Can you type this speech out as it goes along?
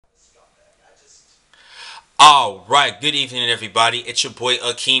Alright, good evening everybody. It's your boy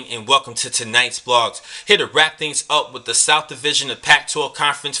Akeem and welcome to tonight's vlogs. Here to wrap things up with the South Division of Pac-12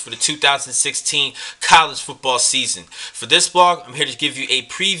 Conference for the 2016 college football season. For this vlog, I'm here to give you a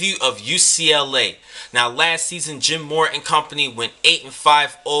preview of UCLA. Now last season, Jim Moore and company went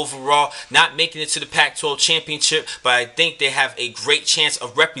 8-5 overall, not making it to the Pac-12 championship, but I think they have a great chance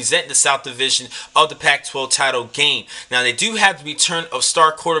of representing the South Division of the Pac-12 title game. Now they do have the return of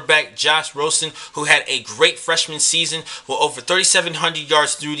star quarterback Josh Rosen, who had a great freshman season with over 3,700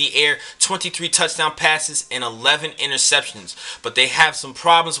 yards through the air, 23 touchdown passes, and 11 interceptions. But they have some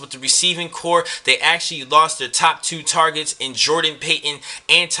problems with the receiving core. They actually lost their top two targets in Jordan Payton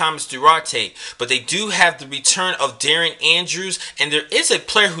and Thomas Duarte. But they do have the return of Darren Andrews, and there is a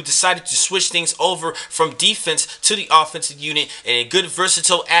player who decided to switch things over from defense to the offensive unit, and a good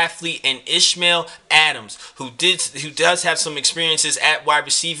versatile athlete in Ishmael Adams, who does have some experiences at wide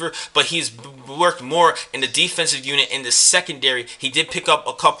receiver, but he's worked more in the defensive unit in the secondary. He did pick up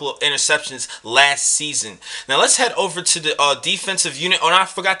a couple of interceptions last season. Now let's head over to the defensive unit. Oh, and I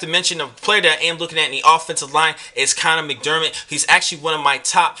forgot to mention a player that I am looking at in the offensive line is Connor McDermott. He's actually one of my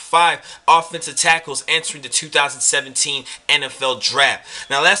top 5 offensive tackles entering the 2017 NFL draft.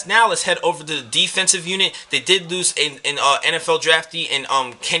 Now let's head over to the defensive unit. They did lose an NFL draftee in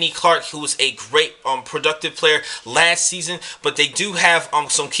Kenny Clark, who was a great productive player last season, but they do have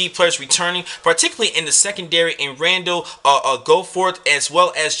some key players returning, particularly in the secondary in Randall Goforth as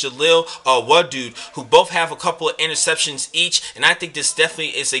well as Jalil Wadud, who both have a couple of interceptions each, and I think this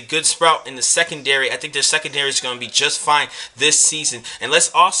definitely is a good sprout in the secondary. I think their secondary is going to be just fine this season. And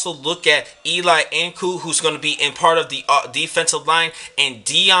let's also look at Eli Anku, who's going to be in part of the defensive line, and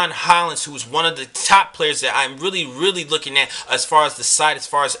Dion Hollins, who's one of the top players that I'm really looking at as far as the side, as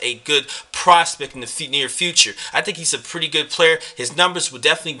far as a good prospect in the near future. I think he's a pretty good player. His numbers will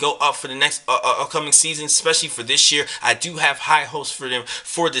definitely go up for the next upcoming season, especially for this year. I do have high hopes for them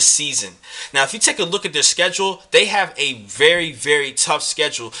for this season. Now, if you take a look at their schedule, they have a very tough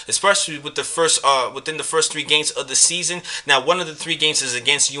schedule, especially with the within the first 3 games of the season. Now, one of the 3 games is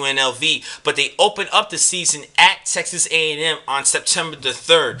against UNLV, but they open up the season at Texas A&M on September the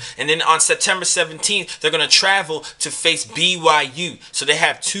 3rd, and then on September 17th, they're going to travel to face BYU. So they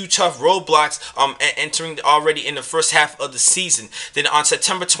have 2 tough roadblocks entering already in the first half of the season. Then on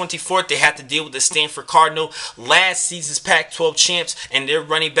September 24th, they have to deal with the Stanford Cardinal, last season's Pac-12 champs, and their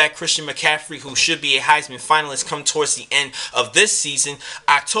running back Christian McCaffrey, who should be a Heisman finalist come towards the end of this season.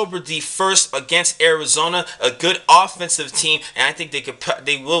 October the 1st against Arizona, a good offensive team, and I think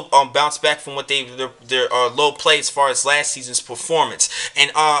they will bounce back from what their low play as far as last season's performance.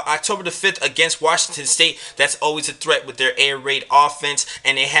 And October the 5th against Washington State, that's always a threat with their air raid offense,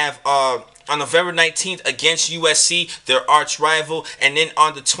 and they have on November 19th against USC, their arch rival, and then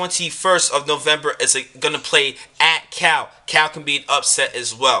on the 21st of November is going to play at Cal. Cal can be an upset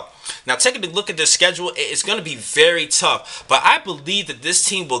as well. Now, taking a look at their schedule, it's going to be very tough, but I believe that this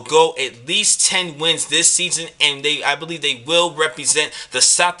team will go at least 10 wins this season, and I believe they will represent the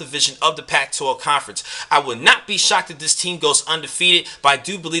South Division of the Pac-12 Conference. I would not be shocked if this team goes undefeated, but I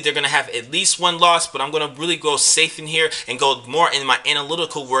do believe they're going to have at least 1 loss, but I'm going to really go safe in here and go more in my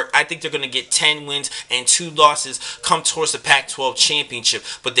analytical work. I think they're going to get 10 wins and 2 losses come towards the Pac-12 championship,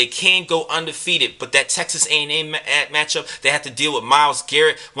 but they can go undefeated. But that Texas A&M matchup, they have to deal with Myles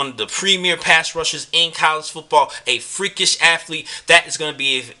Garrett, one of the premier pass rushers in college football, a freakish athlete. That is going to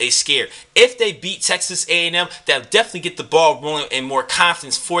be a scare. If they beat Texas A&M, they'll definitely get the ball rolling and more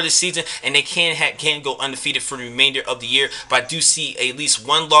confidence for this season, and they can go undefeated for the remainder of the year. But I do see at least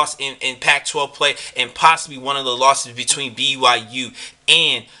 1 loss in Pac-12 play, and possibly one of the losses between BYU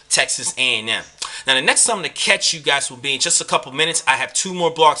and Texas A&M. Now, the next time I'm going to catch you guys will be in just a couple minutes. I have 2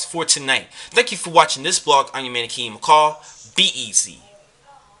 more blogs for tonight. Thank you for watching this vlog. I'm your man, Akeem McCall. Be easy.